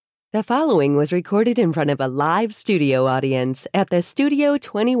The following was recorded in front of a live studio audience at the Studio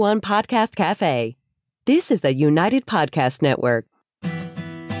 21 Podcast Cafe. This is the United Podcast Network.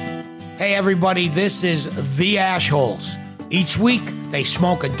 Hey everybody, this is The Ashholes. Each week, they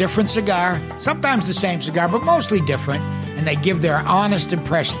smoke a different cigar, sometimes the same cigar, but mostly different, and they give their honest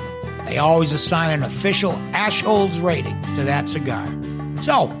impression. They always assign an official Ashholes rating to that cigar.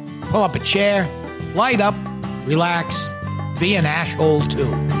 So, pull up a chair, light up, relax, be an Ashhole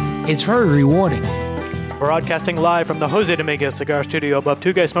too. It's very rewarding. Broadcasting live from the Jose Dominguez Cigar Studio above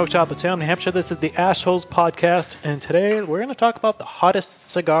Two Guys Smoke Shop in Salem, New Hampshire. This is the Ashholes Podcast, and today we're going to talk about the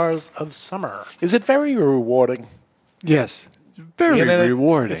hottest cigars of summer. Is it very rewarding? Yes. Very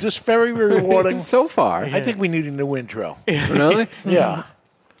rewarding. Is this very rewarding? So far. I think we need a new intro. Really? Yeah.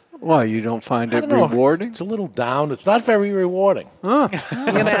 Why, you don't find it know. rewarding? It's a little down. It's not very rewarding. Huh. It's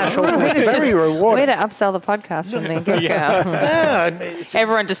very rewarding. Way to upsell the podcast from the get-go. Yeah,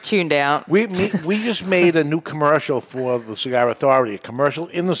 Everyone just tuned out. we just made a new commercial for the Cigar Authority. A commercial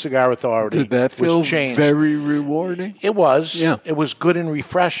in the Cigar Authority. Did that feel was changed. very rewarding? It was. Yeah. It was good and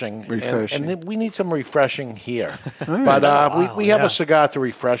refreshing. Refreshing. And then we need some refreshing here. But we have a cigar to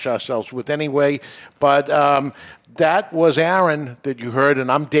refresh ourselves with anyway. But that was Aaron that you heard,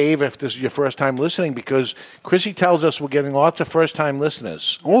 and I'm Dave if this is your first time listening, because Chrissy tells us we're getting lots of first-time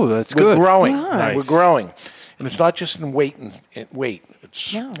listeners. Oh, that's We're good. growing. Nice. We're growing. And it's not just in wait.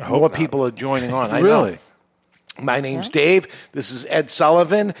 It's more people are joining on. I Really? know. My name's Dave. This is Ed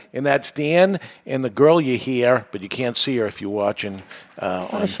Sullivan, and that's Dan. And the girl you hear, but you can't see her if you're watching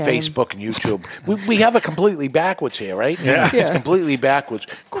on Facebook and YouTube. We have it completely backwards here, right? Yeah. It's completely backwards.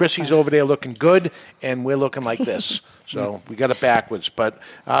 Chrissy's over there looking good, and we're looking like this. So we got it backwards. But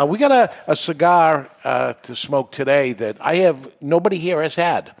we got a cigar to smoke today that nobody here has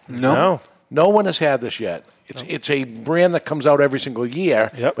had. No. No one has had this yet. It's a brand that comes out every single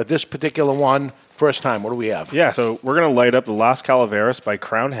year, but this particular one, first time. What do we have? Yeah, so we're going to light up the Las Calaveras by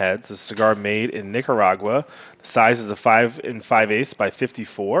Crown Heads, a cigar made in Nicaragua. The size is a 5 5/8 by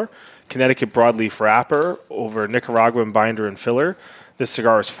 54. Connecticut broadleaf wrapper over Nicaraguan binder and filler. This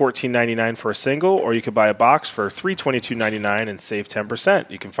cigar is $14.99 for a single, or you could buy a box for $322.99 and save 10%.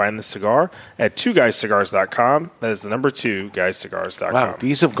 You can find this cigar at 2guyscigars.com. That is the number 2guyscigars.com. Wow,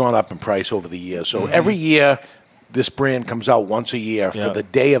 these have gone up in price over the years. So every year, this brand comes out once a year for the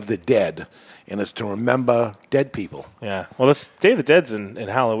Day of the Dead, and it's to remember dead people. Yeah. Well, this Day of the Dead's in at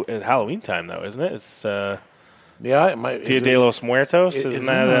Halloween time, though, isn't it? It's Yeah, it might. Dia de los Muertos. Isn't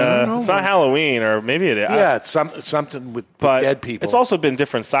that? It's not Halloween, or maybe it is. Yeah, it's something with dead people. It's also been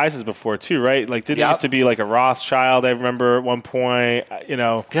different sizes before too, right? Like it used to be like a Rothschild. I remember at one point,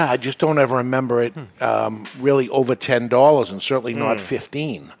 Yeah, I just don't ever remember it really over $10, and certainly not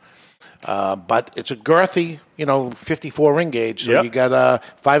 15. But it's a girthy, 54 ring gauge. So you got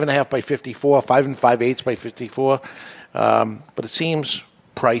 5.5 by 54, 5 5/8 by 54. But it seems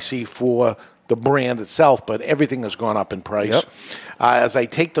pricey for the brand itself, but everything has gone up in price. As I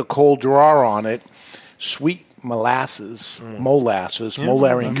take the cold draw on it, sweet molasses,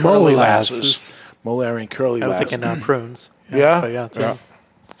 Molary and curly lasses. Molary and curly I was lasses. thinking prunes. Yeah? But it's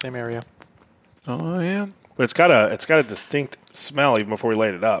same area. Oh, yeah. but it's got a distinct smell even before we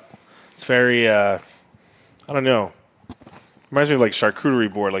light it up. It's very, I don't know. Reminds me of like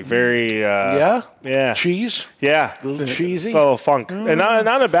charcuterie board, like very, yeah, cheese, yeah, a little cheesy. It's a little funk, and not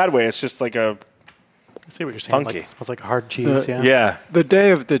in a bad way. It's just like a. I see what you're saying. Funky. Like, it smells like hard cheese. Yeah. The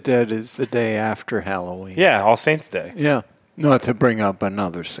Day of the Dead is the day after Halloween. Yeah, All Saints Day. Yeah. Not to bring up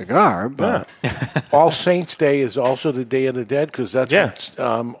another cigar, but All Saints Day is also the Day of the Dead, because that's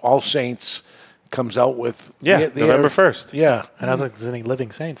what All Saints comes out with. November 1st. Yeah. I don't think there's any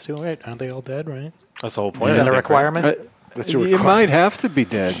living saints too, right? Aren't they all dead, right? That's the whole point. Is that a requirement? you might have to be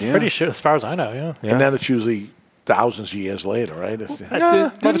dead, yeah. Pretty sure, as far as I know, yeah. And then it's usually thousands of years later, right? Did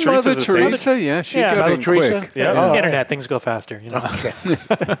Mother Teresa? Yeah, she got Mother in Teresa? quick. Yeah. Internet, things go faster,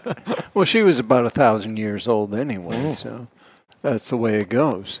 Well, she was about 1,000 years old anyway, so that's the way it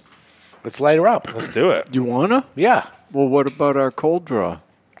goes. Let's light her up. Let's do it. You wanna? Yeah. Well, what about our cold draw?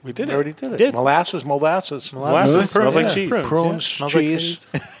 We did We it. already did it. Did. Molasses. Molasses Really? smells like cheese. Prunes, Smells like cheese.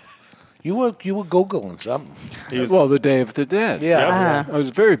 You were Googling something. Well, the Day of the Dead. Yeah. I was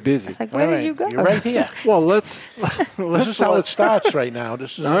very busy. Like, where did you go? You're right here. Well, let's This is how it starts right now.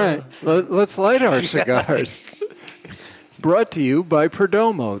 This is all right. Let's light our cigars. Brought to you by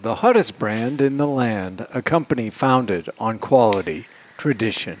Perdomo, the hottest brand in the land, a company founded on quality,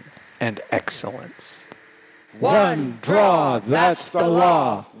 tradition, and excellence. One draw, that's the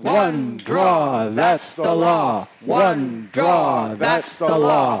law. One draw, that's the law. One draw, that's the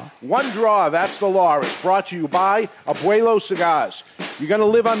law. One Draw, That's the Law. It's brought to you by Abuelo Cigars. You're going to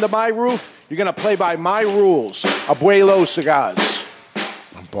live under my roof. You're going to play by my rules. Abuelo Cigars.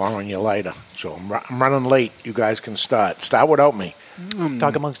 I'm borrowing your lighter, so I'm running late. You guys can start. Start without me.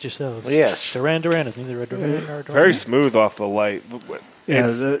 Talk amongst yourselves. Yes. Duran is neither a Duran nor a Duran. Very smooth off the light. Yeah,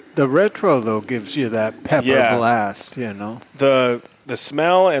 the retro, though, gives you that pepper blast, you know. The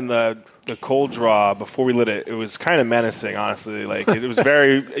smell and the cold draw before we lit it, it was kind of menacing, honestly. Like, it was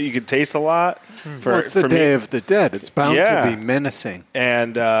very, you could taste a lot. It's the Day of the Dead. It's bound to be menacing.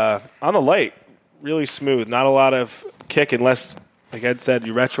 And on the light, really smooth. Not a lot of kick unless, like Ed said,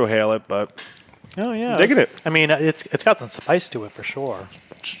 you retrohale it, but oh yeah, digging it. I mean, it's got some spice to it for sure.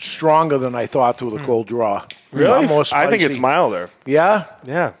 Stronger than I thought through the cold draw. Really? More spicy. I think it's milder. Yeah?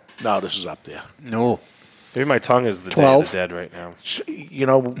 Yeah. No, this is up there. No. Maybe my tongue is the 12. Day of the Dead right now. You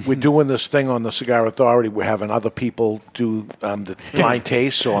know, we're doing this thing on the Cigar Authority. We're having other people do the blind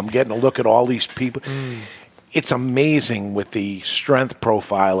taste, so I'm getting a look at all these people. It's amazing with the strength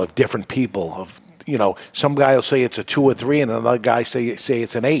profile of different people. You know, some guy will say it's a 2 or 3, and another guy say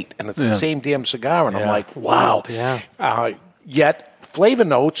it's an 8, and it's the same damn cigar. And I'm like, wow. Yeah. Yet flavor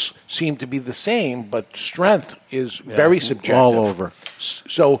notes seem to be the same, but strength is very subjective. All over.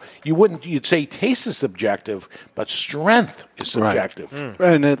 So you'd say taste is subjective, but strength is subjective.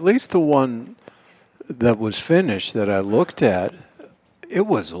 Right. And at least the one that was finished that I looked at, it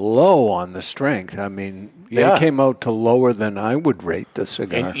was low on the strength. I mean, they came out to lower than I would rate the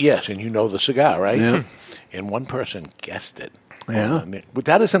cigar. And you know the cigar, right? Yeah. And one person guessed it. Yeah. But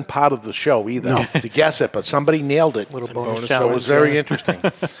that isn't part of the show either, to guess it, but somebody nailed it. Little bonus So it was very interesting.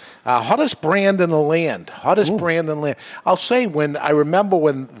 Hottest brand in the land. Hottest brand in the land. I'll say I remember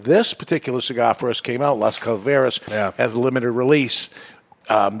when this particular cigar first came out, Las Calaveras, as a limited release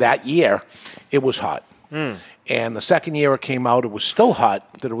that year, it was hot. And the second year it came out, it was still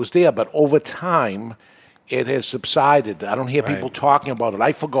hot, that it was there, but over time it has subsided. I don't hear people talking about it.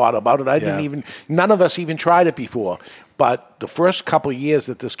 I forgot about it. None of us even tried it before. But the first couple of years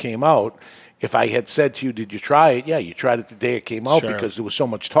that this came out, if I had said to you, did you try it? Yeah, you tried it the day it came out because there was so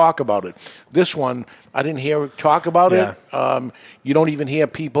much talk about it. This one, I didn't hear talk about it. You don't even hear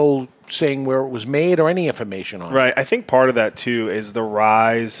people saying where it was made or any information on it. Right. I think part of that, too, is the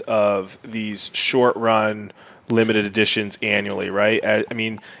rise of these short-run limited editions annually, right? I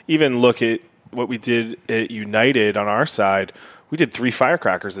mean, even look at what we did at United on our side. We did 3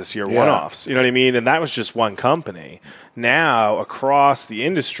 firecrackers this year, one-offs. You know what I mean? And that was just one company. Now, across the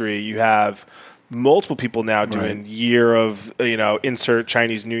industry, you have multiple people now doing year of, insert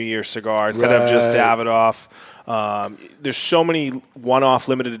Chinese New Year cigar instead of just Davidoff. There's so many one-off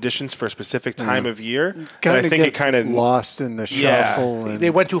limited editions for a specific time of year. I think it kind of lost in the shuffle. They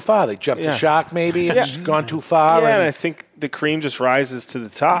went too far. They jumped the shark, maybe. It's gone too far. Yeah, and I think the cream just rises to the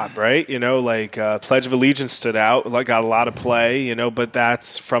top, right? Pledge of Allegiance stood out, got a lot of play, but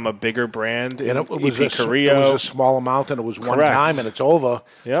that's from a bigger brand. And it was Carrillo. It was a small amount, and it was one time, and it's over.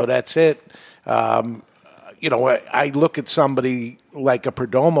 Yep. So that's it. I look at somebody like a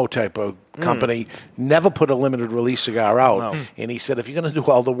Perdomo type of company, never put a limited release cigar out. No. And he said, if you're going to do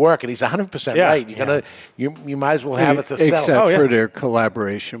all the work, and he's 100% right, you're gonna, you might as well have it to sell. Except for their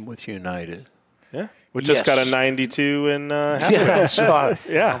collaboration with United. Yeah. Which just got a 92 in Thanks. And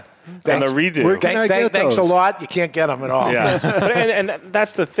the redo. Thanks a lot. You can't get them at all. Yeah. and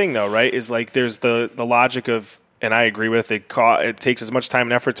that's the thing, though, right, is there's the logic of, and I agree with it, it takes as much time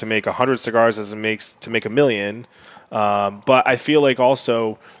and effort to make 100 cigars as it makes to make 1 million. But I feel like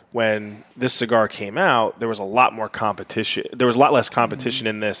also when this cigar came out, there was a lot more competition. There was a lot less competition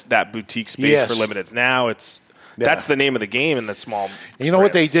in that boutique space for limiteds. Now that's the name of the game in the small. You know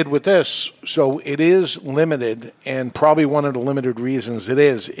what they did with this? So it is limited, and probably one of the limited reasons it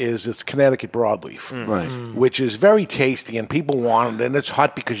is it's Connecticut broadleaf, which is very tasty, and people want it, and it's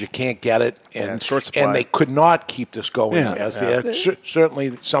hot because you can't get it, and short supply. And they could not keep this going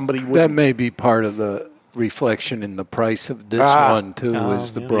certainly somebody would. That may be part of the reflection in the price of this one too,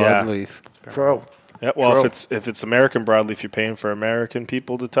 is the broadleaf. True. Yeah, well, if it's American broadleaf, you're paying for American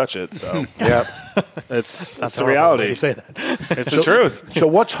people to touch it. So that's the reality. You say that. It's the truth. So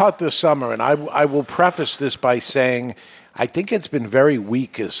what's hot this summer? And I will preface this by saying I think it's been very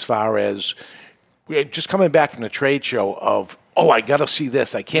weak as far as just coming back from the trade show of, I got to see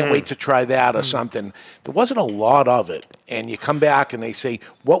this. I can't wait to try that or something. There wasn't a lot of it. And you come back and they say,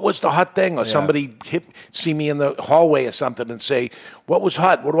 what was the hot thing? Or somebody see me in the hallway or something and say, what was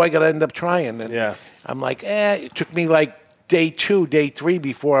hot? What do I got to end up trying? And I'm like, it took me like day 2, day 3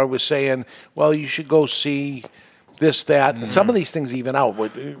 before I was saying, well, you should go see this, that, and some of these things even out.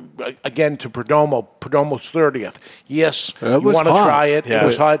 Again, to Perdomo's 30th. Yes, you want to try it. Yeah. It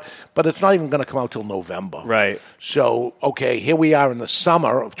was hot, but it's not even going to come out till November. Right. So, okay, here we are in the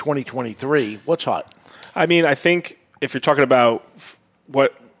summer of 2023. What's hot? I mean, I think if you're talking about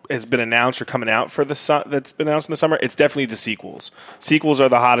what has been announced or coming out for that's been announced in the summer, it's definitely the sequels. Sequels are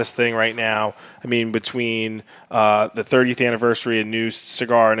the hottest thing right now. I mean, between the 30th anniversary, a new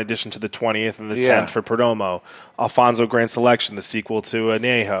cigar in addition to the 20th and the 10th for Perdomo, Alfonso Grand Selection, the sequel to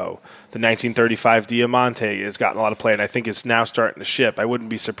Añejo, the 1935 Diamante has gotten a lot of play, and I think it's now starting to ship. I wouldn't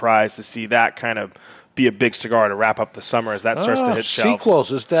be surprised to see that kind of be a big cigar to wrap up the summer as that starts to hit shelves.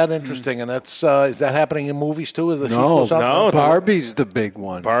 Sequels, is that interesting? And that's is that happening in movies too? Are the sequels no, Barbie's the big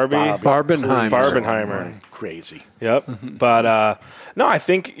one. Barbenheimer. Crazy. Yep. But no, I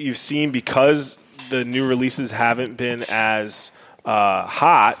think you've seen, because the new releases haven't been as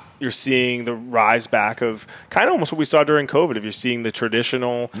hot, you're seeing the rise back of kind of almost what we saw during COVID. If you're seeing the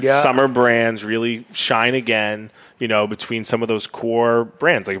traditional summer brands really shine again, between some of those core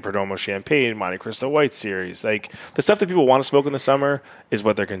brands like Perdomo Champagne, Monte Cristo White Series, like the stuff that people want to smoke in the summer is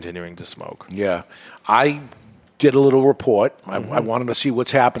what they're continuing to smoke. Yeah. I did a little report. I wanted to see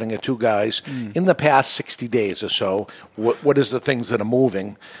what's happening at Two Guys in the past 60 days or so. What is the things that are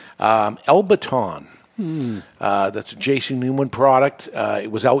moving? El Baton. That's a J.C. Newman product.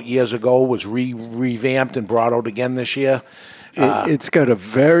 It was out years ago, was revamped and brought out again this year. It's got a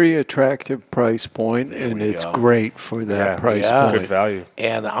very attractive price point, and it's great for that price point. Good value.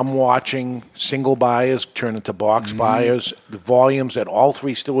 And I'm watching single buyers turn into box buyers. The volumes at all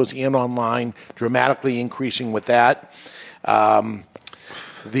three stores and online dramatically increasing with that.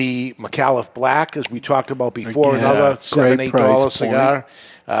 The McAuliffe Black, as we talked about before, another $7-8 cigar.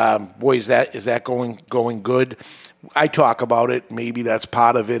 Boy, is that going good. I talk about it. Maybe that's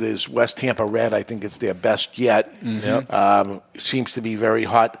part of it. Is West Tampa Red? I think it's their best yet. Seems to be very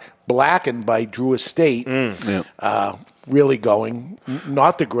hot. Blackened by Drew Estate, really going.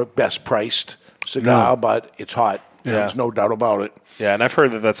 Not the best priced cigar, but it's hot. There's no doubt about it. Yeah, and I've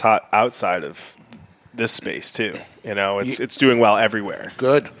heard that that's hot outside of this space too. It's doing well everywhere.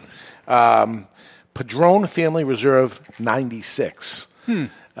 Good. Padron Family Reserve 96.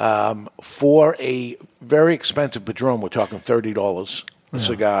 For a very expensive Padron, we're talking $30 a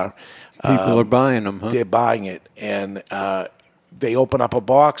cigar. People are buying them, huh? They're buying it, and they open up a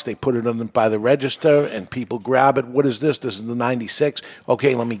box, they put it in by the register, and people grab it. What is this? This is the 96.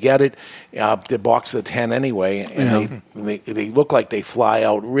 Okay, let me get it. The box is 10 anyway, and they look like they fly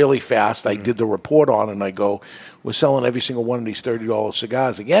out really fast. I did the report on it, and I go, we're selling every single one of these $30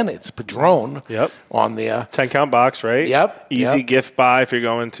 cigars. Again, it's Padron on there. 10-count box, right? Yep. Easy gift buy if you're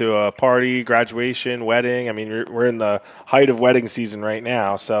going to a party, graduation, wedding. I mean, we're in the height of wedding season right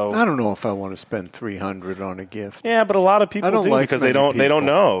now, so I don't know if I want to spend $300 on a gift. Yeah, but a lot of people do because they don't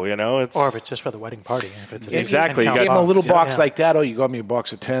know. It's or if it's just for the wedding party. If it's exactly. You get a little box like that. Oh, you got me a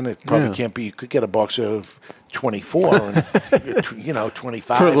box of 10. It probably can't be. You could get a box of 24 and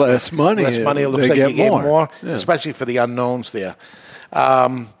 25 for less money. Less money. It looks like you get more, especially for the unknowns there. So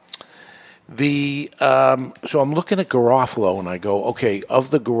I'm looking at Garofalo and I go, okay,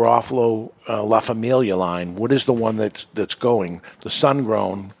 of the Garofalo La Familia line, what is the one that's going? The Sun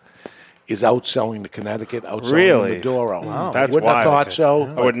Grown is outselling the Connecticut, outselling the Maduro. Wow. That's wouldn't have wild. thought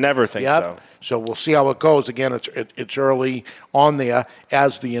so. I would never think so. So we'll see how it goes. Again, it's early on there.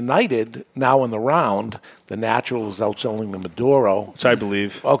 As the United, now in the round, the Natural is outselling the Maduro. Which I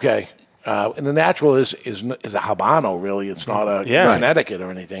believe. Okay. And the Natural is a Habano, really. It's not a Connecticut or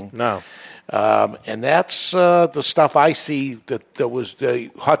anything. No. And that's the stuff I see that was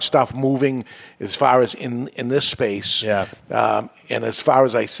the hot stuff moving as far as in this space. Yeah. And as far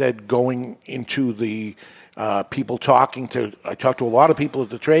as I said, going into the people talking to – I talked to a lot of people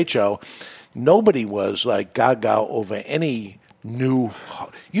at the trade show. Nobody was like gaga over any new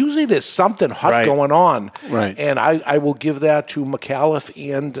 – usually there's something hot going on. Right. And I will give that to McAuliffe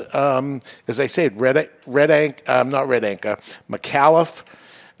and, as I said, McAuliffe,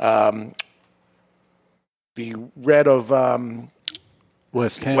 the red of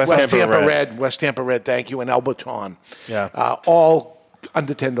West Tampa West Tampa Red, thank you, and El Baton. Yeah. All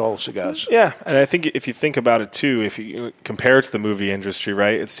under $10 cigars. Yeah, and I think if you think about it too, if you compare it to the movie industry,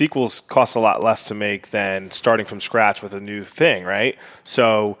 right, sequels cost a lot less to make than starting from scratch with a new thing, right?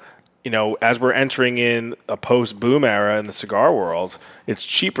 So, as we're entering in a post-boom era in the cigar world, it's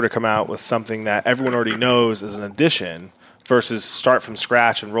cheaper to come out with something that everyone already knows is an addition versus start from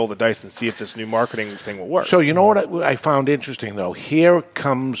scratch and roll the dice and see if this new marketing thing will work. So you know what I found interesting, though? Here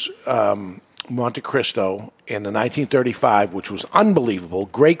comes Monte Cristo in the 1935, which was unbelievable.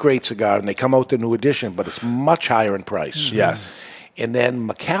 Great cigar. And they come out with the new edition, but it's much higher in price. Yes. And then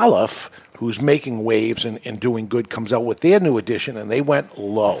McAuliffe, who's making waves and doing good, comes out with their new edition, and they went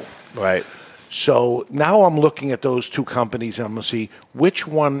low. Right. So now I'm looking at those two companies, and I'm going to see which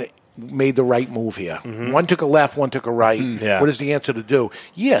one made the right move here. One took a left, one took a right. Yeah. What is the answer to do?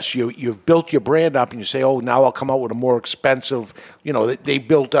 Yes, you've built your brand up, and you say, oh, now I'll come out with a more expensive, they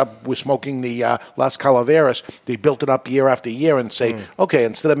built up, with smoking the Las Calaveras, they built it up year after year and say, okay,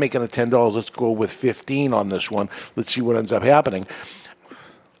 instead of making it $10, let's go with $15 on this one. Let's see what ends up happening.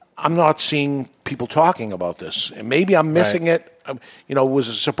 I'm not seeing people talking about this, and maybe I'm missing it. It was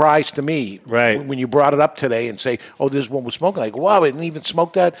a surprise to me when you brought it up today and say, oh, this one was smoking. Like, wow, I didn't even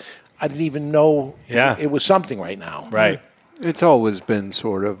smoke that. I didn't even know it was something right now. Right. It's always been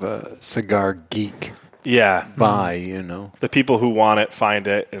sort of a cigar geek buy, The people who want it find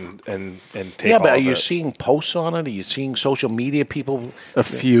it and take Yeah, but all are of you it. seeing posts on it? Are you seeing social media people? A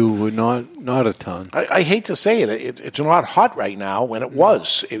few, not a ton. I hate to say it. It's not hot right now when it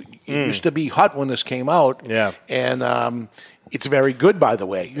was. It used to be hot when this came out. Yeah. And it's very good, by the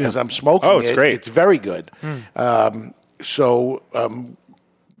way. As I'm smoking it's great. It's very good.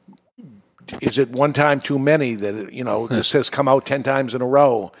 Is it one time too many that, this has come out 10 times in a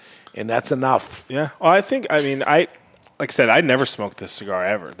row, and that's enough? Yeah. Well, like I said, I never smoked this cigar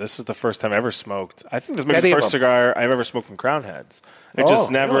ever. This is the first time I ever smoked. I think this might be the first cigar I've ever smoked from Crown Heads. It just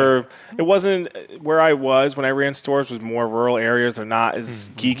never, it wasn't where I was when I ran stores, was more rural areas. They're not as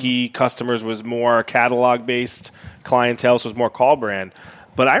geeky. Customers was more catalog-based clientele, so it was more call brand.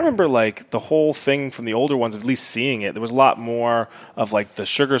 But I remember, the whole thing from the older ones, at least seeing it, there was a lot more of, the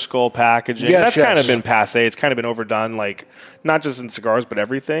sugar skull packaging. Yes, That's kind of been passé. It's kind of been overdone, not just in cigars, but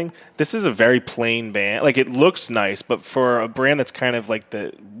everything. This is a very plain band. It looks nice, but for a brand that's kind of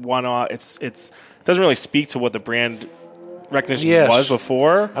the one-off, it doesn't really speak to what the brand recognition was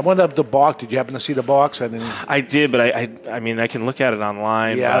before. I went up the box. Did you happen to see the box? I did, but I can look at it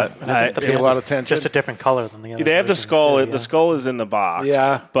online. Yeah, but I pay a lot of attention. Just a different color than the other. They have the skull. Yeah. The skull is in the box.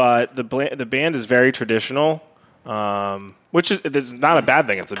 Yeah, but the band is very traditional, which is it's not a bad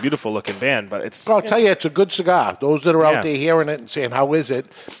thing. It's a beautiful looking band, but it's. I'll tell you, it's a good cigar. Those that are out there hearing it and saying, "How is it?"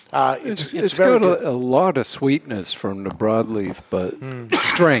 It's very got good. a lot of sweetness from the broadleaf, but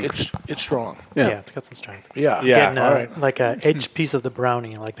strength. It's strong. Yeah, it's got some strength. Yeah, Yeah. Getting all right. like a edge piece of the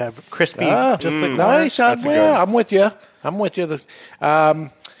brownie, like that crispy, just like Nice. That's good. I'm with you. The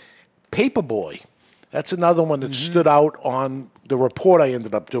Paperboy. That's another one that stood out on the report I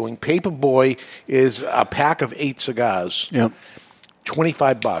ended up doing. Paperboy is a pack of 8 cigars. Yep.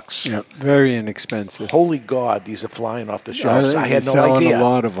 $25. Yep. Very inexpensive. Holy God, these are flying off the shelves. I had no selling idea. a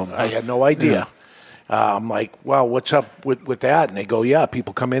lot of them. I had no idea. I'm like, wow, what's up with that? And they go, yeah,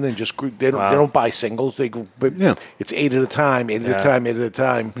 people come in and just they don't buy singles. They go, it's 8 at a time, 8 at a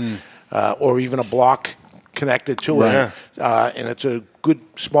time, or even a block connected to it. And it's a good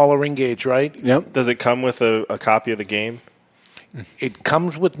smaller ring gauge, right? Yep. Does it come with a copy of the game? It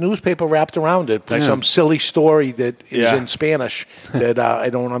comes with newspaper wrapped around it, some silly story that is in Spanish that I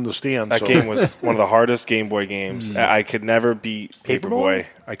don't understand. That game was one of the hardest Game Boy games. I could never beat Paperboy.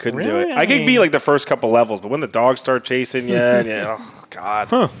 I couldn't do it. I could beat the first couple levels, but when the dogs start chasing you, oh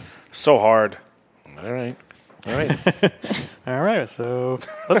God, so hard. All right. All right, so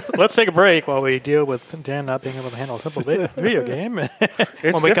let's take a break while we deal with Dan not being able to handle a simple video game.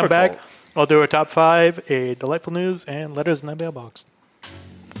 When we come back, I'll do a top 5, a delightful news, and letters in the mailbox.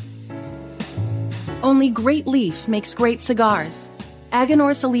 Only Great Leaf makes great cigars.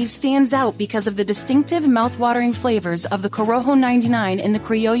 Aganorsa Leaf stands out because of the distinctive mouth-watering flavors of the Corojo 99 and the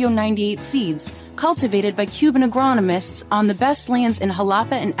Criollo 98 seeds, cultivated by Cuban agronomists on the best lands in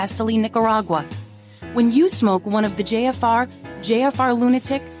Jalapa and Esteli, Nicaragua. When you smoke one of the JFR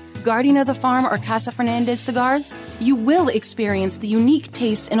Lunatic, Guardian of the Farm, or Casa Fernandez cigars, you will experience the unique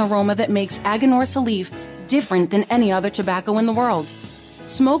taste and aroma that makes Aganorsa Leaf different than any other tobacco in the world.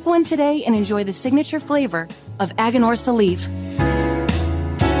 Smoke one today and enjoy the signature flavor of Aganorsa Leaf.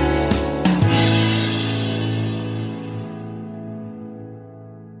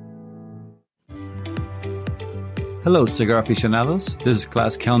 Hello, cigar aficionados. This is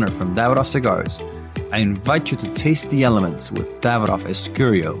Klaus Kellner from Davidoff Cigars. I invite you to taste the elements with Davidoff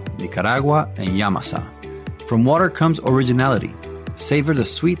Escurio, Nicaragua, and Yamasa. From water comes originality. Savor the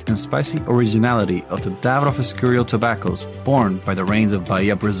sweet and spicy originality of the Davidoff Escurio tobaccos born by the rains of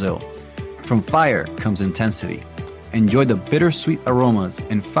Bahia, Brazil. From fire comes intensity. Enjoy the bittersweet aromas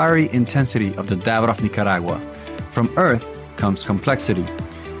and fiery intensity of the Davidoff Nicaragua. From earth comes complexity.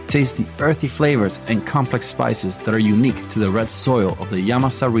 taste the earthy flavors and complex spices that are unique to the red soil of the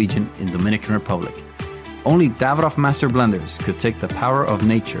Yamasa region in Dominican Republic. Only Davidoff Master Blenders could take the power of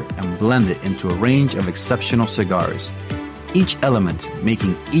nature and blend it into a range of exceptional cigars, each element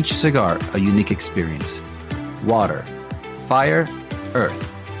making each cigar a unique experience. Water, fire,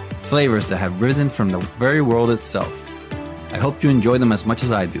 earth, flavors that have risen from the very world itself. I hope you enjoy them as much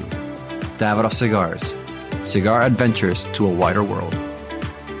as I do. Davidoff Cigars, cigar adventures to a wider world.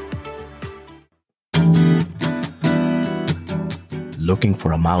 Looking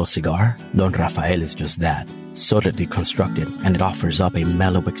for a mild cigar? Don Rafael is just that. Solidly constructed, and it offers up a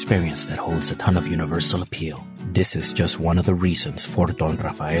mellow experience that holds a ton of universal appeal. This is just one of the reasons for Don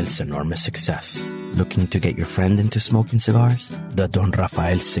Rafael's enormous success. Looking to get your friend into smoking cigars? The Don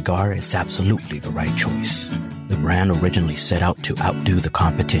Rafael cigar is absolutely the right choice. The brand originally set out to outdo the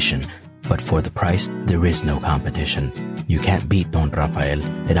competition, but for the price, there is no competition. You can't beat Don Rafael,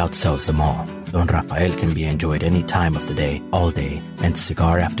 it outsells them all. Don Rafael can be enjoyed any time of the day, all day, and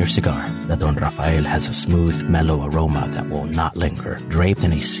cigar after cigar. The Don Rafael has a smooth, mellow aroma that will not linger. Draped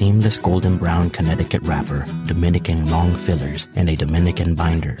in a seamless golden brown Connecticut wrapper, Dominican long fillers, and a Dominican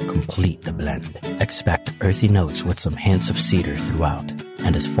binder complete the blend. Expect earthy notes with some hints of cedar throughout.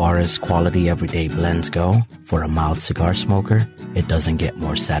 And as far as quality everyday blends go, for a mild cigar smoker, it doesn't get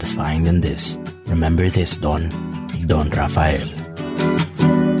more satisfying than this. Remember this, Don Rafael.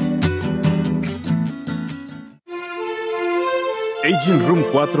 Aging Room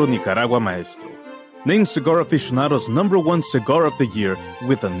 4 Nicaragua Maestro. Named Cigar Aficionado's #1 cigar of the year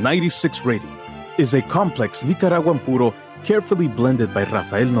with a 96 rating, is a complex Nicaraguan puro carefully blended by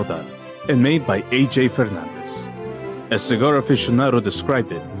Rafael Nodal and made by A.J. Fernandez. As Cigar Aficionado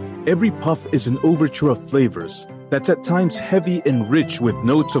described it, every puff is an overture of flavors that's at times heavy and rich with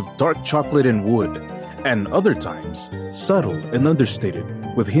notes of dark chocolate and wood, and other times subtle and understated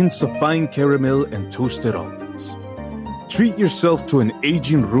with hints of fine caramel and toasted almonds. Treat yourself to an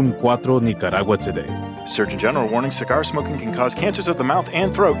Aging Room 4 Nicaragua today. Surgeon General warning: cigar smoking can cause cancers of the mouth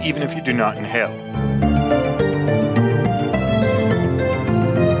and throat even if you do not inhale.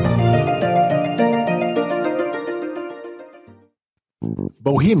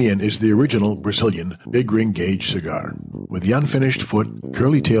 Bohemian is the original Brazilian big ring gauge cigar with the unfinished foot,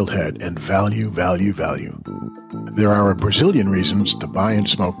 curly-tailed head, and value. There are Brazilian reasons to buy and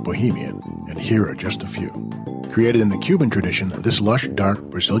smoke Bohemian, and here are just a few. Created in the Cuban tradition, this lush, dark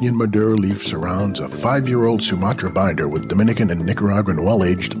Brazilian Maduro leaf surrounds a 5-year-old Sumatra binder with Dominican and Nicaraguan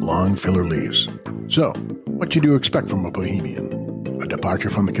well-aged long filler leaves. So, what do you expect from a Bohemian? A departure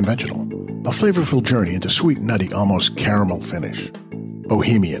from the conventional. A flavorful journey into sweet, nutty, almost caramel finish.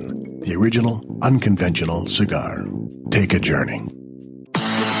 Bohemian, the original, unconventional cigar. Take a journey.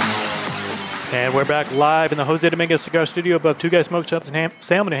 And we're back live in the Jose Dominguez Cigar Studio above Two Guys Smoke Shops in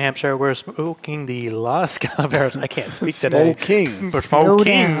Salem, New Hampshire. We're smoking the Las Calaveras. I can't speak today.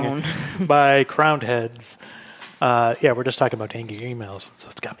 Smoking by Crowned Heads. Yeah, we're just talking about angry emails, so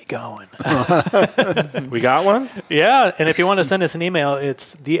it's got me going. We got one? Yeah, and if you want to send us an email,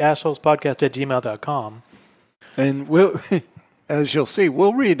 it's theasshholespodcast@gmail.com. And we'll, as you'll see,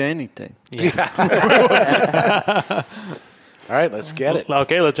 we'll read anything. Yeah. All right, let's get it.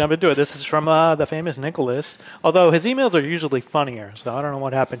 Okay, let's jump into it. This is from the famous Nicholas, although his emails are usually funnier, so I don't know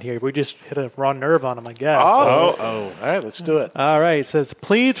what happened here. We just hit a raw nerve on him, I guess. Oh. All right, let's do it. All right, it says,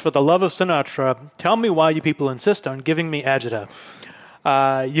 please, for the love of Sinatra, tell me why you people insist on giving me agita.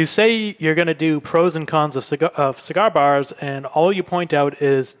 You say you're going to do pros and cons of cigar bars, and all you point out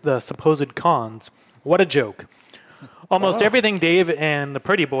is the supposed cons. What a joke. Almost everything Dave and the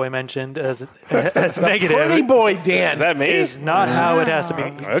Pretty Boy mentioned as negative. Pretty Boy, Dan. Is that me? Is not how it has to be.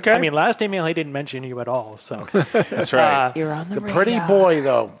 Okay. I mean, last email he didn't mention you at all. So that's right. You're on the Pretty Boy,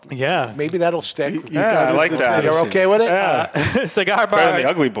 though. Yeah. Maybe that'll stick. I like that. You're okay with it? Yeah. Cigar Better than bars. the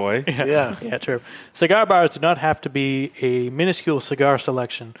ugly boy. Yeah. Yeah, true. Cigar bars do not have to be a minuscule cigar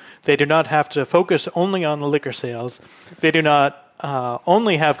selection. They do not have to focus only on the liquor sales. They do not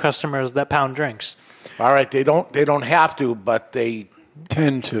only have customers that pound drinks. All right, they don't have to, but they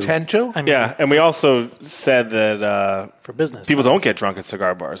tend to. I mean, Yeah, and we also said that for business, people don't get drunk at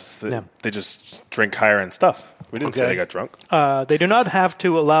cigar bars. They just drink higher end stuff. We didn't say they got drunk. They do not have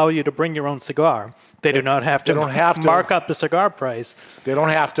to allow you to bring your own cigar. They do not have to mark up the cigar price. They don't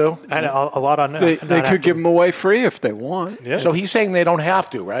have to. And a lot on They could give them away free if they want. Yeah. So he's saying they don't have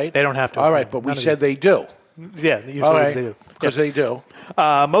to, right? They don't have to. All right, but we said they do. Yeah, usually All right, they do. because they do.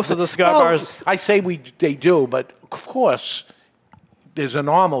 Most of the cigar bars. I say they do, but of course, there's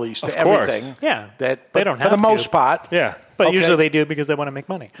anomalies to everything. Yeah, that they don't for have the to. most part. Yeah. But usually they do because they want to make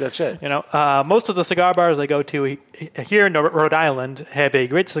money. That's it. You know, most of the cigar bars I go to here in Rhode Island have a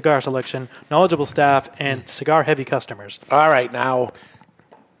great cigar selection, knowledgeable staff, and cigar-heavy customers. All right, now,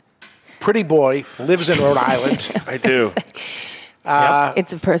 Pretty Boy lives in Rhode Island. I do.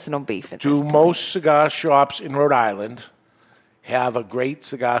 It's a personal beef. Do most cigar shops in Rhode Island have a great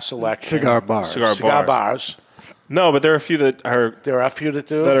cigar selection? Cigar bars. Cigar bars. No, but there are a few that are. There are a few that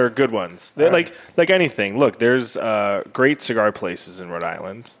do. That are good ones. They're like anything. Look, there's great cigar places in Rhode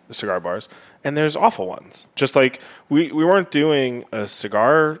Island, the cigar bars, and there's awful ones. Just like we weren't doing a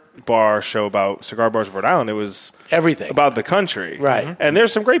cigar bar show about cigar bars of Rhode Island. It was everything about the country, right? Mm-hmm. And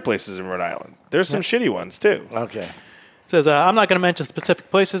there's some great places in Rhode Island. There's some shitty ones too. Okay. Says, I'm not going to mention specific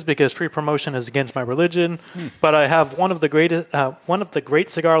places because free promotion is against my religion, but I have one of the great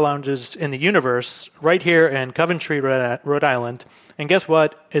cigar lounges in the universe right here in Coventry, Rhode Island. And guess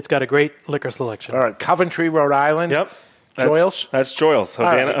what? It's got a great liquor selection. All right, Coventry, Rhode Island. Yep. Joyles? That's Joyles,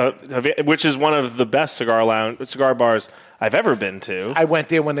 Right. which is one of the best cigar bars I've ever been to. I went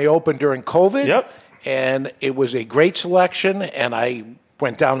there when they opened during COVID. Yep. And it was a great selection, and I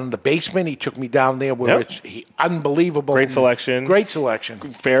went down in the basement. He took me down there where it's unbelievable. Great selection. Great selection.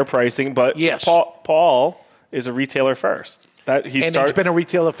 Fair pricing. But yes. Paul is a retailer first. He's been a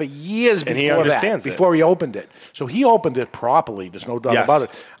retailer for years and he before understands that, before he opened it. So he opened it properly. There's no doubt Yes. about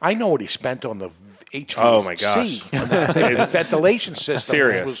it. I know what he spent on the HVAC. Oh, my gosh. The ventilation system.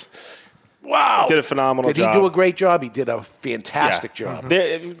 Serious. Was, wow. Did a phenomenal job. Did he do a great job? He did a fantastic job.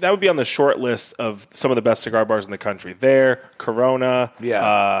 That would be on the short list of some of the best cigar bars in the country. There, Corona.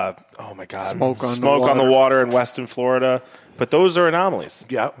 Yeah. Oh, my God. Smoke on the Water in Weston, Florida. But those are anomalies.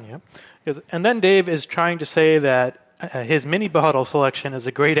 Yeah. And then Dave is trying to say that his mini bottle selection is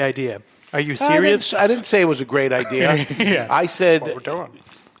a great idea. Are you serious? I didn't say it was a great idea. Yeah. I said That's what we're doing.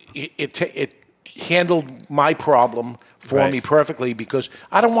 it handled my problem for me perfectly because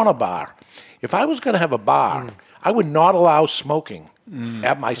I don't want a bar. If I was going to have a bar, I would not allow smoking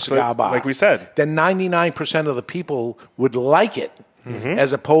at my cigar bar. Like we said. Then 99% of the people would like it,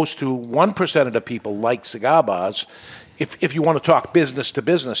 as opposed to 1% of the people like cigar bars. If you want to talk business to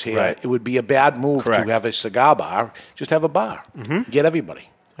business here, it would be a bad move to have a cigar bar. Just have a bar. Get everybody.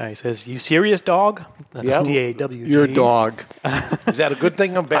 He says, "You serious, dog?" That's DAWG. Your dog. Is that a good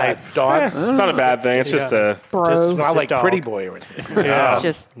thing or bad? Dog? It's not a bad thing. It's just a... It's not like dog. Pretty Boy or anything. Yeah, It's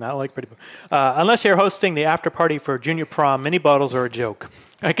just not like Pretty Boy. Unless you're hosting the after party for junior prom, mini bottles are a joke.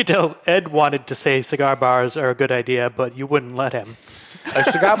 I could tell Ed wanted to say cigar bars are a good idea, but you wouldn't let him. A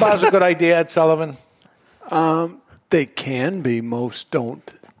cigar bar is a good idea, Ed Sullivan. They can be. Most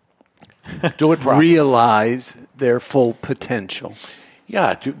don't Do it properly. realize their full potential.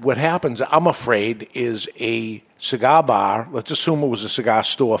 Yeah, what happens, I'm afraid, is a cigar bar. Let's assume it was a cigar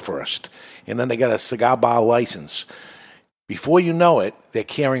store first, and then they got a cigar bar license. Before you know it, they're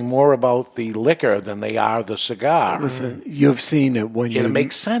caring more about the liquor than they are the cigar. Listen, you've seen it when It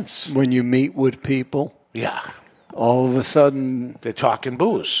makes sense. when you meet with people. Yeah. All of a sudden, they're talking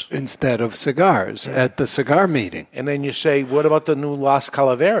booze instead of cigars at the cigar meeting. And then you say, what about the new Las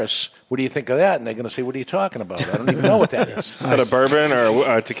Calaveras? What do you think of that? And they're going to say, what are you talking about? I don't even know what that is. Is that a bourbon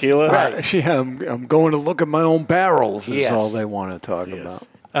or tequila? Right. Yeah, I'm going to look at my own barrels is Yes. all they want to talk about.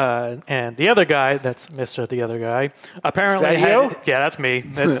 And the other guy, that's Mr. The Other Guy, apparently Is that you? Yeah, that's me.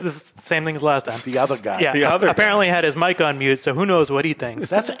 That's the same thing as last time. The other guy. Yeah, The other apparently had his mic on mute, so who knows what he thinks.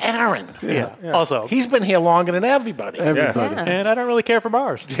 That's Aaron. Yeah. Also, He's been here longer than everybody. Everybody. and I don't really care for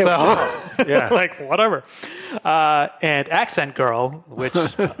bars. So, like, whatever. And Accent Girl, which,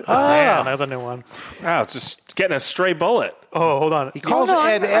 man, that's a new one. Wow, it's just getting a stray bullet. Oh, hold on. He calls No,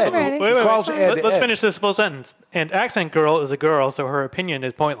 Ed I'm Ed. ready. He Wait. calls Ed Let's Ed. finish this full sentence. And Accent Girl is a girl, so her opinion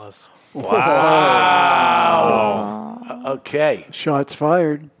is pointless. Okay. Shots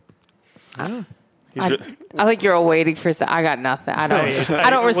fired. I think you're all waiting for. I got nothing. I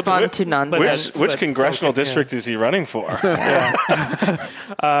don't respond to nonsense. Which congressional district is he running for?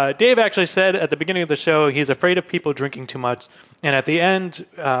 Dave actually said at the beginning of the show he's afraid of people drinking too much. And at the end,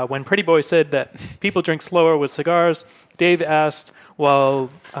 when Pretty Boy said that people drink slower with cigars, Dave asked, well,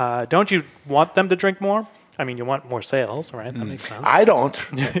 don't you want them to drink more? I mean, you want more sales, right? That makes sense. I don't.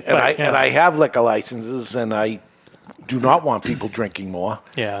 And I have liquor licenses, and I do not want people drinking more.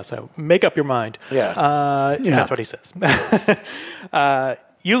 Yeah, so make up your mind. Yeah. That's what he says.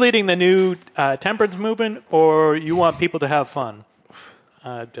 You leading the new temperance movement, or you want people to have fun?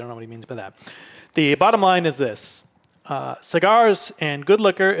 I don't know what he means by that. The bottom line is this. Cigars and good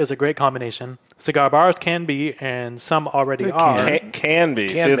liquor is a great combination. Cigar bars can be, and some already are. Can be.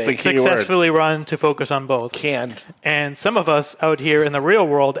 Can It's be. the key Successfully run to focus on both. Can. And some of us out here in the real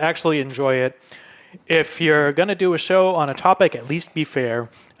world actually enjoy it. If you're going to do a show on a topic, at least be fair.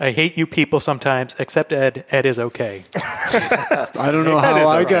 I hate you people sometimes, except Ed. Ed is okay. I don't know how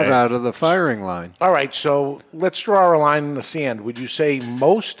I got out of the firing line. All right, so let's draw a line in the sand. Would you say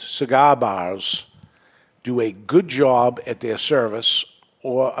most cigar bars do a good job at their service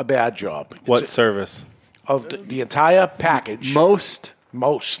or a bad job? What service? Of the entire package. Most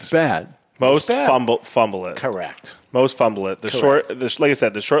bad. Most fumble it. Correct. Most fumble it. Like I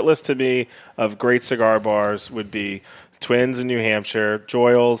said, the short list to me of great cigar bars would be Twins in New Hampshire,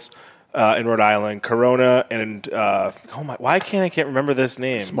 Joyles in Rhode Island, Corona, and why can't I remember this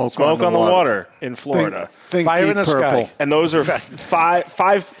name? Smoke on the water in Florida. Think Fire Deep in the Purple. Sky. And those are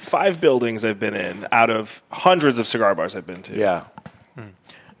five buildings I've been in out of hundreds of cigar bars I've been to. Yeah.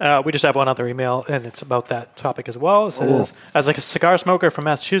 We just have one other email, and it's about that topic as well. It says, as a cigar smoker from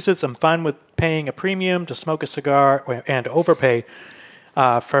Massachusetts, I'm fine with paying a premium to smoke a cigar and overpay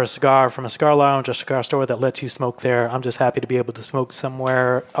for a cigar from a cigar lounge or cigar store that lets you smoke there. I'm just happy to be able to smoke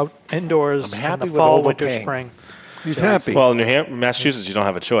somewhere indoors in the fall, winter, spring. He's happy. Well, in Massachusetts, you don't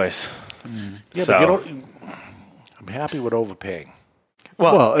have a choice. Yeah, So- but you don't, I'm happy with overpaying.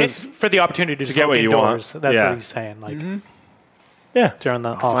 Well, it's for the opportunity to get smoke what you indoors. want. That's Yeah. what he's saying. Like, Yeah. during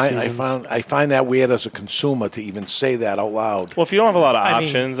the off seasons. I find that weird as a consumer to even say that out loud. Well, if you don't have a lot of I mean-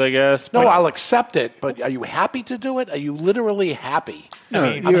 options, I guess. No, but- I'll accept it, but are you happy to do it? Are you literally happy? I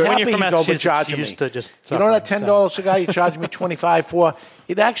mean, I'm when happy you're from he's Massachusetts, overcharging you me. used to just You know that suffer, $10 cigar you charge me $25 for?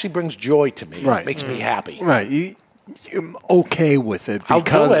 It actually brings joy to me. Right. It makes me happy. Right. I'm okay with it I'll do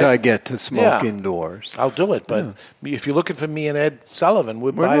because it. I get to smoke Yeah. indoors. I'll do it, but if you're looking for me and Ed Sullivan,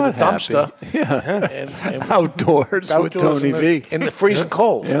 we'd buy the not happy. dumpster. Yeah. And Outdoors with Tony V. in the freezing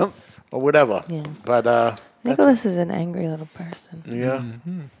cold. Yep. Or whatever. Yeah. But Nicholas is an angry little person. yeah.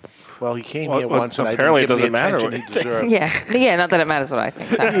 Well, he came Well, here once, and apparently I it didn't give doesn't him the matter attention what he deserved. Yeah, not that it matters what I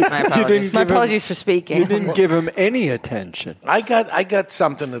think. Sorry, my apologies. My apologies for speaking. You didn't give him any attention. I got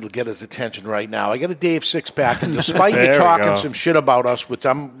something that'll get his attention right now. I got a Dave six-pack, and despite There you we talking go. some shit about us, which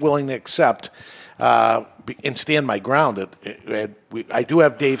I'm willing to accept and stand my ground, I do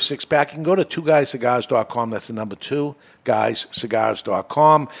have Dave six-pack. You can go to twoguyscigars.com. That's the number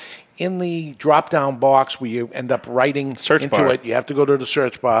 2guyscigars.com. In the drop-down box where you end up writing Search into bar. it, you have to go to the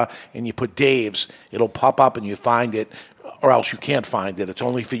search bar and you put Dave's. It'll pop up and you find it, or else you can't find it. It's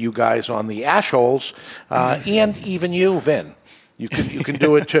only for you guys on the ash holes, and even you, Vin. You can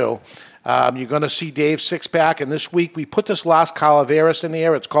do it too. You're going to see Dave's six-pack, and this week we put this Las Calaveras in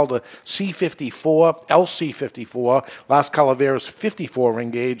there. It's called a C54, LC54, Las Calaveras 54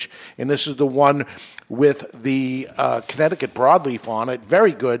 ring gauge, and this is the one with the Connecticut broadleaf on it.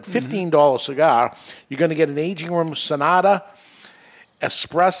 Very good, $15 cigar. You're going to get an aging room Sonata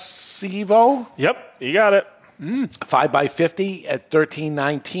Espressivo. Yep, you got it. 5x50 at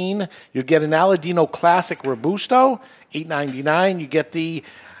 $13.19. You get an Aladino Classic Robusto, $8.99. You get the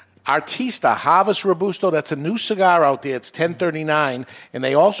Artista Harvest Robusto. That's a new cigar out there. It's $10.39. And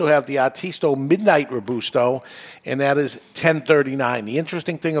they also have the Artista Midnight Robusto, and that is $10.39. The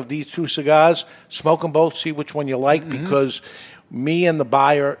interesting thing of these two cigars, smoke them both, see which one you like, because me and the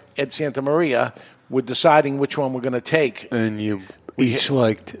buyer, Ed Santa Maria, were deciding which one we're going to take. And you each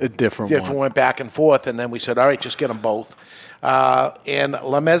liked a different one. Went back and forth, and then we said, all right, just get them both. And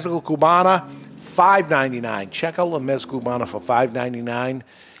La Mezcla Cubana, $5.99. Check out La Mezcla Cubana for $5.99.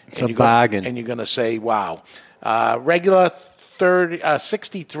 It's a bargain. And you're going to say, wow. Regular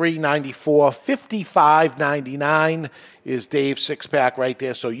 $63.94, $55.99 is Dave's six-pack right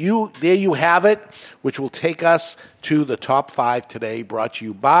there. So there you have it, which will take us to the top 5 today, brought to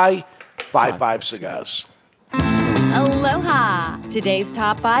you by 55 Cigars. Aloha! Today's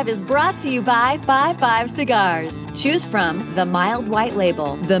top 5 is brought to you by 55 Cigars. Choose from the mild white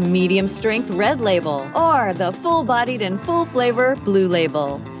label, the medium strength red label, or the full-bodied and full-flavor blue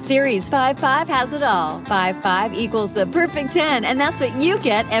label. Series 55 has it all. 55 equals the perfect 10, and that's what you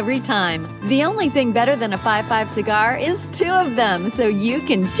get every time. The only thing better than a 55 cigar is 2 of them, so you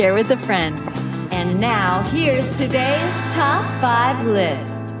can share with a friend. And now, here's today's top 5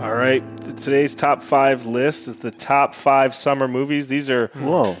 list. All right. Today's top 5 list is the top 5 summer movies. These are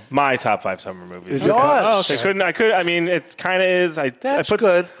my top 5 summer movies. Is it? Oh, okay. I mean, it kind of is. That's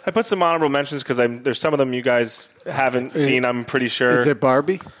good. I put some honorable mentions because there's some of them you guys haven't seen, I'm pretty sure. Is it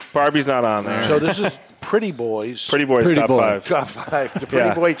Barbie? Barbie's not on there. So this is Pretty Boys. Pretty Boys top 5. Top 5. The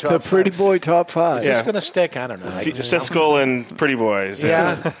Pretty Boy top 5. The Pretty Boy top 5. Is this going to stick? I don't know. Siskel and Pretty Boys.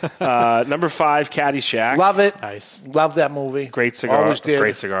 Yeah. Number 5, Caddyshack. Love it. Nice. Love that movie. Great cigar. Always did.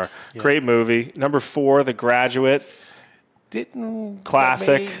 Great cigar. Yeah. Great movie. Number 4, The Graduate. Didn't.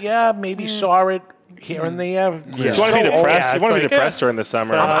 Classic. Maybe saw it. here in the. You want to be depressed? You want to be depressed during the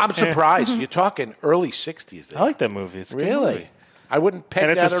summer? I'm surprised. You're talking early '60s. There. I like that movie. It's a good really. movie. I wouldn't pick and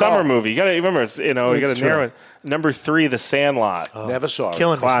it's that a at summer all. movie. You got to remember, you got to narrow it. Number 3, The Sandlot. Never saw it.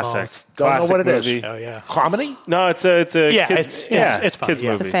 Killing me, Classic. Smalls. Don't Classic know what it is. movie. Oh yeah. Comedy? No, it's a Yeah, kids, it's fun, kids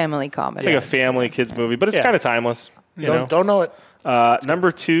yeah. movie. It's a family comedy. It's like a family kids movie, but it's kind of timeless. Don't know it.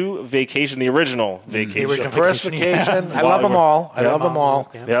 Number 2, Vacation, the original Vacation. The first Vacation. I love them all. I love them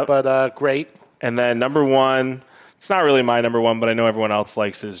all. Yep. But great. And then number 1, it's not really my number 1, but I know everyone else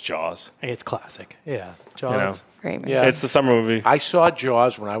likes is Jaws. It's classic. Yeah, Jaws. Great movie. Yeah. It's the summer movie. I saw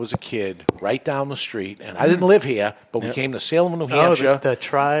Jaws when I was a kid, right down the street, and I didn't live here, but we came to Salem, New Hampshire. The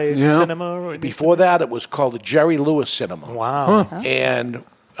Tri-Cinema? Before that, it was called the Jerry Lewis Cinema. Wow. And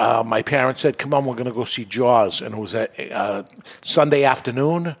my parents said, come on, we're going to go see Jaws. And it was a Sunday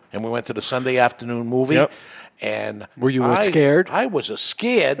afternoon, and we went to the Sunday afternoon movie. Yep. And were you scared? I was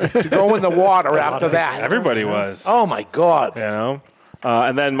scared to go in the water after that. Everybody was. Oh, my God. You know?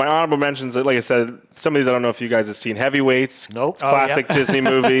 And then my honorable mentions, like I said, some of these I don't know if you guys have seen. Heavyweights. Nope. Classic Disney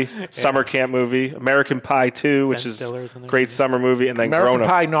movie. Summer camp movie. American Pie 2, which is great summer movie. And then American Grown Up.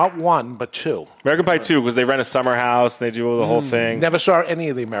 Pie, not 1, but 2. American Pie 2, because they rent a summer house and they do the whole thing. Never saw any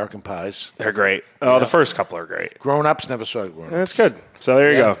of the American Pies. They're great. Oh, the first couple are great. Grown Ups, never saw Grown Ups. That's good. So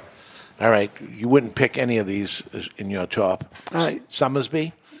there you go. All right. You wouldn't pick any of these in your top.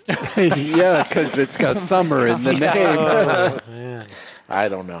 Summersby? Yeah, because it's got summer in the name. I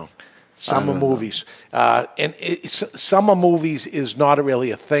don't know. Summer movies. And summer movies is not really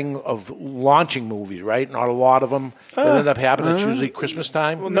a thing of launching movies, right? Not a lot of them that end up happening. It's usually Christmas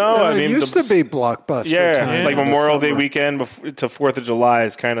time. Well, no, I mean... It used to be blockbuster time. Like Memorial Day weekend to 4th of July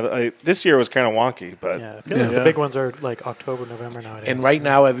is kind of... this year was kind of wonky, but... Yeah, I feel like the big ones are like October, November nowadays. And right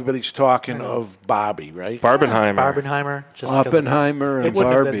now, everybody's talking of Barbie, right? Barbenheimer. Oppenheimer and it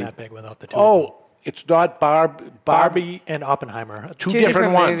wouldn't Barbie. have been that big without the two of them. It's not Barbie and Oppenheimer. Two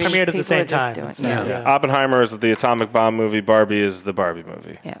different ones. Premiered at the same time. Oppenheimer is the atomic bomb movie. Barbie is the Barbie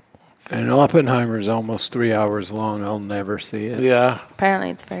movie. Yeah. And Oppenheimer's almost 3 hours long. I'll never see it. Yeah. Apparently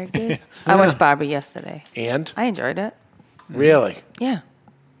it's very good. I watched Barbie yesterday. And? I enjoyed it. Really? Yeah.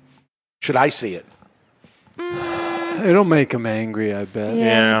 Should I see it? It'll make him angry, I bet.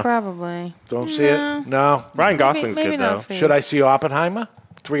 Yeah. Probably. Don't see it? No. Ryan Gosling's Maybe good, not though. Should I see Oppenheimer?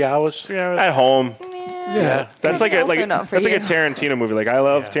 3 hours? At home. Yeah. That's like a not for that's like a you. Tarantino movie. Like I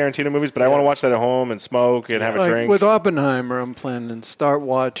love Tarantino movies, but I want to watch that at home and smoke and have a Like drink. with Oppenheimer, I'm planning to start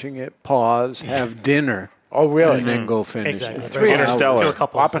watching it, pause, have dinner. Oh, really? And then go finish Exactly. it. 3 hours. Interstellar. To a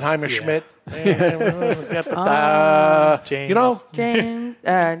couple Oppenheimer, yeah. Schmidt. Jane. You know? Jane.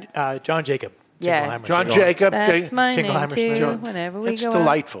 John Jacob. Yeah. John Jacob. That's my name Jingleheimer too. Schmidt. Whenever we It's go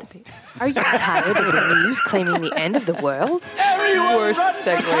delightful. Out. Are you tired of the news claiming the end of the world? Worst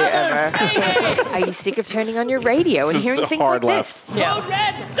segue ever. Are you sick of turning on your radio and Just hearing a things hard like left. this? Yeah.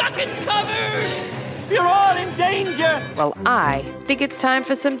 Red, duck and cover! You're all in danger! Well, I think it's time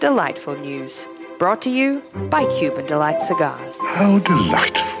for some delightful news. Brought to you by Cuban Delight Cigars. How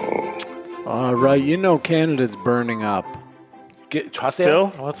delightful. All right, you know Canada's burning up. Get hot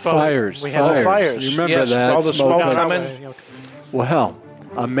Still? Well, let's Fires. We have fires. You remember Yes, that? all the smoke Smoke coming. Well,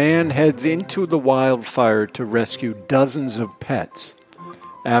 a man heads into the wildfire to rescue dozens of pets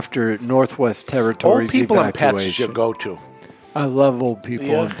after Northwest Territories Old people and evacuation. pets should go to. I love old people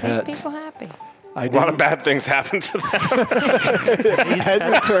Yeah. and Makes pets. people happy. I A lot of bad things happen to them. As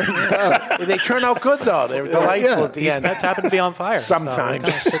it turns out. They turn out good, though. They're delightful at the These end. pets happen to be on fire. Sometimes. So it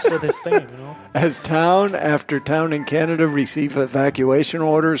kind of fits with this thing, you know? As town after town in Canada receive evacuation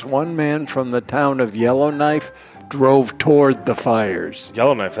orders, one man from the town of Yellowknife drove toward the fires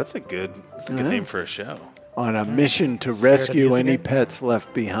Yellowknife, that's a good name for a show. on a mission to Scared of rescue using any it? pets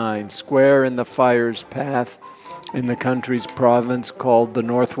left behind. Square in the fire's path in the country's province called the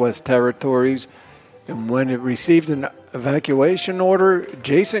Northwest Territories. And when it received an evacuation order,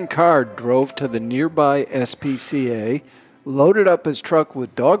 Jason Card drove to the nearby SPCA, loaded up his truck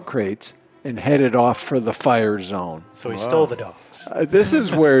with dog crates, and headed off for the fire zone. So he stole the dogs. This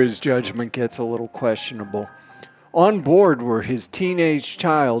is where his judgment gets a little questionable. On board were his teenage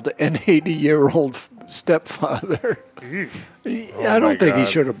child and 80-year-old stepfather. I don't think he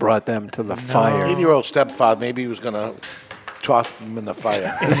should have brought them to the fire. 80-year-old stepfather, maybe he was going to toss them in the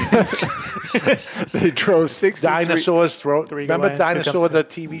fire. They drove 63... Dinosaurs throw. Three Remember go in, Dinosaur, the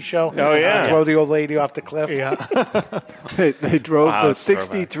TV show? Oh, yeah. Throw the old lady off the cliff. Yeah. They drove Wow, the that's throwback.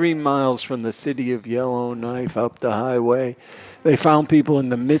 63 miles from the city of Yellowknife up the highway. They found people in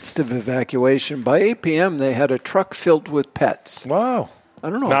the midst of evacuation. By 8 p.m., they had a truck filled with pets. Wow.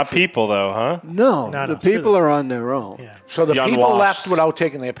 I don't know. Not people, though, huh? No, No, the it's people really- are on their own. Yeah. So the The people unwashed. left without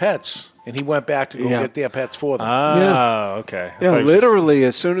taking their pets. And he went back to go get their pets for them. Okay. Yeah, literally,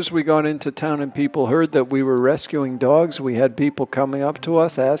 as soon as we got into town and people heard that we were rescuing dogs, we had people coming up to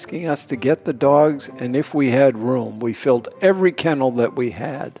us asking us to get the dogs, and if we had room, we filled every kennel that we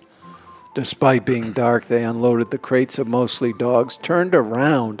had. Despite being dark, they unloaded the crates of mostly dogs, turned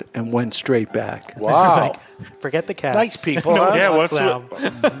around, and went straight back. Wow. Forget the cats. Nice people, huh? Yeah,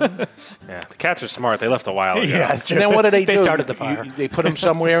 yeah, the cats are smart. They left a while ago. Yeah, that's true. And then what do they do? They started the fire. They put them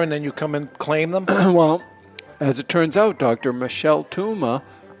somewhere, and then you come and claim them? Well, as it turns out, Dr. Michelle Tuma,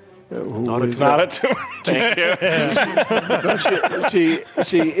 It's not a tumor. Thank you.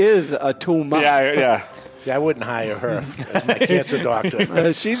 she is a Tuma. Yeah. See, I wouldn't hire her as my cancer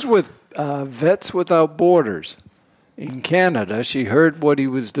doctor. She's with Vets Without Borders in Canada. She heard what he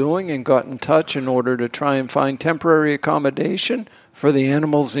was doing and got in touch in order to try and find temporary accommodation for the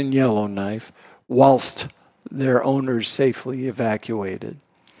animals in Yellowknife whilst their owners safely evacuated.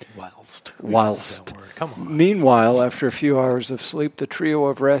 Whilst. Come on. Meanwhile, after a few hours of sleep, the trio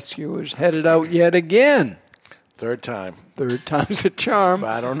of rescuers headed out yet again. Third time. Third time's a charm.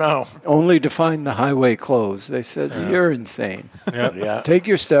 I don't know. Only to find the highway closed. They said, you're insane. Yeah. Take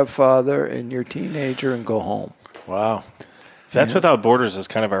your stepfather and your teenager and go home. Wow. Vets Without Borders is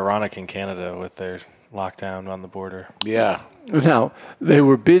kind of ironic in Canada with their lockdown on the border. Yeah. Now, they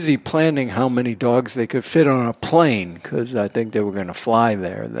were busy planning how many dogs they could fit on a plane because I think they were going to fly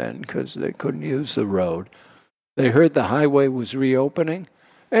there then because they couldn't use the road. They heard the highway was reopening,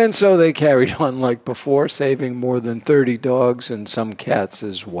 and so they carried on like before, saving more than 30 dogs and some cats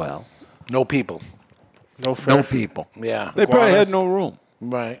as well. No people. No people. Yeah. They probably had no room.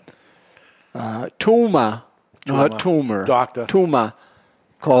 Right. Tuma, not tumor. Doctor. Tuma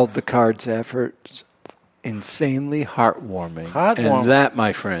called the card's efforts insanely heartwarming. And that,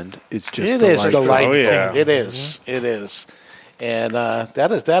 my friend, is just delightful. Delightful. Oh, yeah. It is. It is. And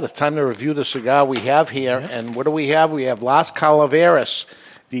that is. Time to review the cigar we have here. And what do we have? We have Las Calaveras,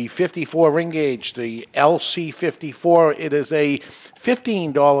 the 54 ring gauge, the LC54. It is a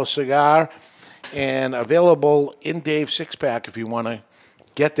 $15 cigar and available in Dave's six-pack if you want to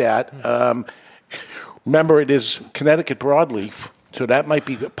get that. Remember, it is Connecticut broadleaf, so that might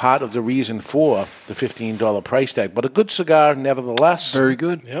be part of the reason for the $15 price tag. But a good cigar, nevertheless. Very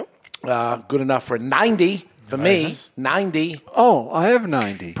good. Yep. Good enough for 90 for me. 90. Oh, I have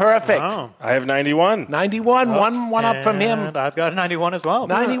 90. Perfect. Wow. I have 91. 91. One up from him. And I've got a 91 as well.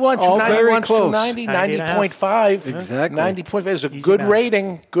 91. Oh, very 291, close. 290, 90.5. Exactly. 90.5 is a Easy good math.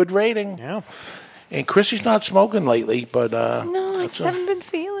 rating. Good rating. Yeah. And Chrissy's not smoking lately, but No, I just haven't been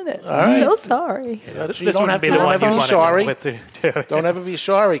feeling it. All I'm right. so sorry. you don't have to be sorry. Don't ever be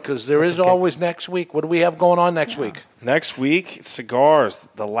sorry because there is always next week. What do we have going on next week? Next week, cigars,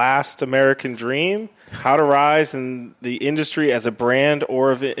 the last American dream, how to rise in the industry as a brand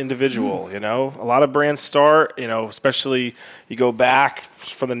or an individual. You know, a lot of brands start, especially you go back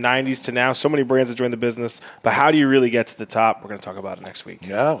from the 90s to now, so many brands have joined the business, but how do you really get to the top? We're going to talk about it next week.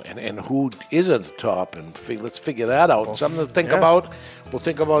 Yeah, and who is at the top, and let's figure that out. Something to think about. We'll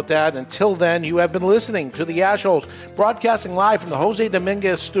think about that. Until then, you have been listening to the Ash Holes, broadcasting live from the Jose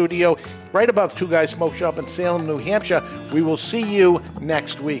Dominguez studio, right above Two Guys Smoke Shop in Salem, New Hampshire. We will see you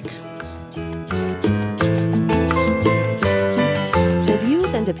next week. The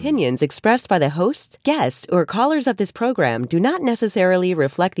views and opinions expressed by the hosts, guests, or callers of this program do not necessarily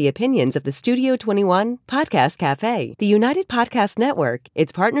reflect the opinions of the Studio 21 Podcast Cafe, the United Podcast Network,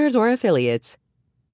 its partners, or affiliates.